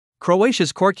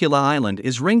Croatia's Korčula island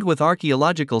is ringed with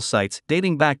archaeological sites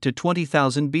dating back to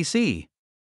 20,000 BC.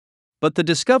 But the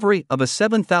discovery of a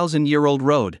 7,000-year-old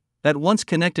road that once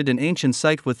connected an ancient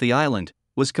site with the island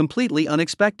was completely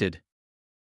unexpected.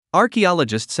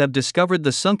 Archaeologists have discovered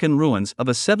the sunken ruins of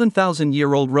a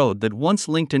 7,000-year-old road that once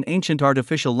linked an ancient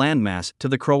artificial landmass to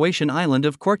the Croatian island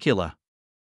of Korčula.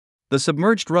 The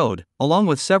submerged road, along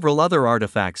with several other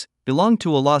artifacts, belonged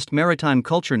to a lost maritime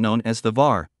culture known as the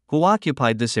Hvar, who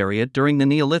occupied this area during the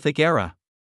Neolithic Era.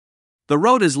 The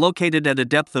road is located at a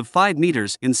depth of 5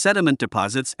 meters in sediment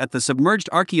deposits at the submerged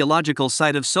archaeological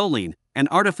site of Solin, an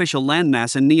artificial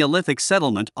landmass and Neolithic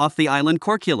settlement off the island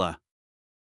Korčula.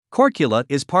 Korčula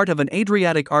is part of an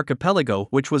Adriatic archipelago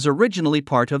which was originally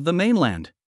part of the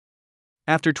mainland.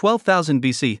 After 12,000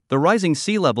 BC, the rising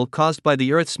sea level caused by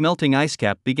the Earth's melting ice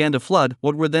cap began to flood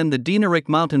what were then the Dinaric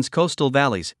Mountains' coastal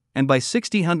valleys, and by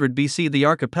 1600 BC the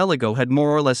archipelago had more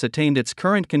or less attained its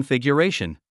current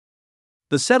configuration.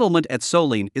 The settlement at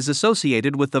Solin is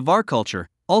associated with the Hvar culture,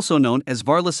 also known as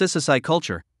Varlasici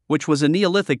culture, which was a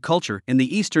Neolithic culture in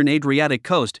the eastern Adriatic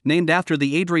coast named after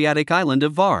the Adriatic island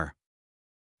of Hvar.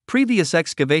 Previous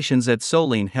excavations at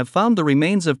Solin have found the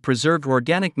remains of preserved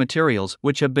organic materials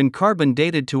which have been carbon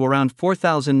dated to around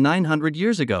 4,900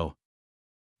 years ago.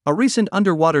 A recent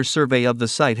underwater survey of the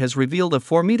site has revealed a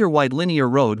 4-meter-wide linear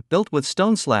road built with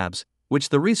stone slabs, which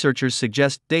the researchers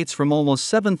suggest dates from almost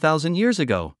 7,000 years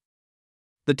ago.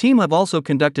 The team have also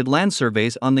conducted land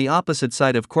surveys on the opposite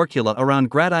side of Korčula around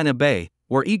Gradina Bay,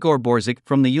 where Igor Borzik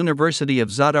from the University of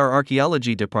Zadar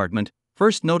Archaeology Department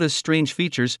first noticed strange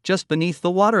features just beneath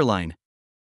the waterline.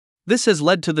 This has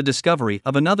led to the discovery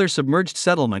of another submerged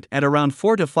settlement at around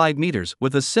 4 to 5 meters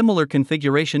with a similar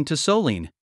configuration to Solin.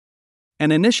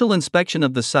 An initial inspection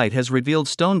of the site has revealed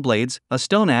stone blades, a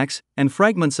stone axe, and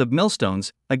fragments of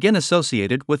millstones, again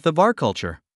associated with the Hvar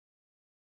culture.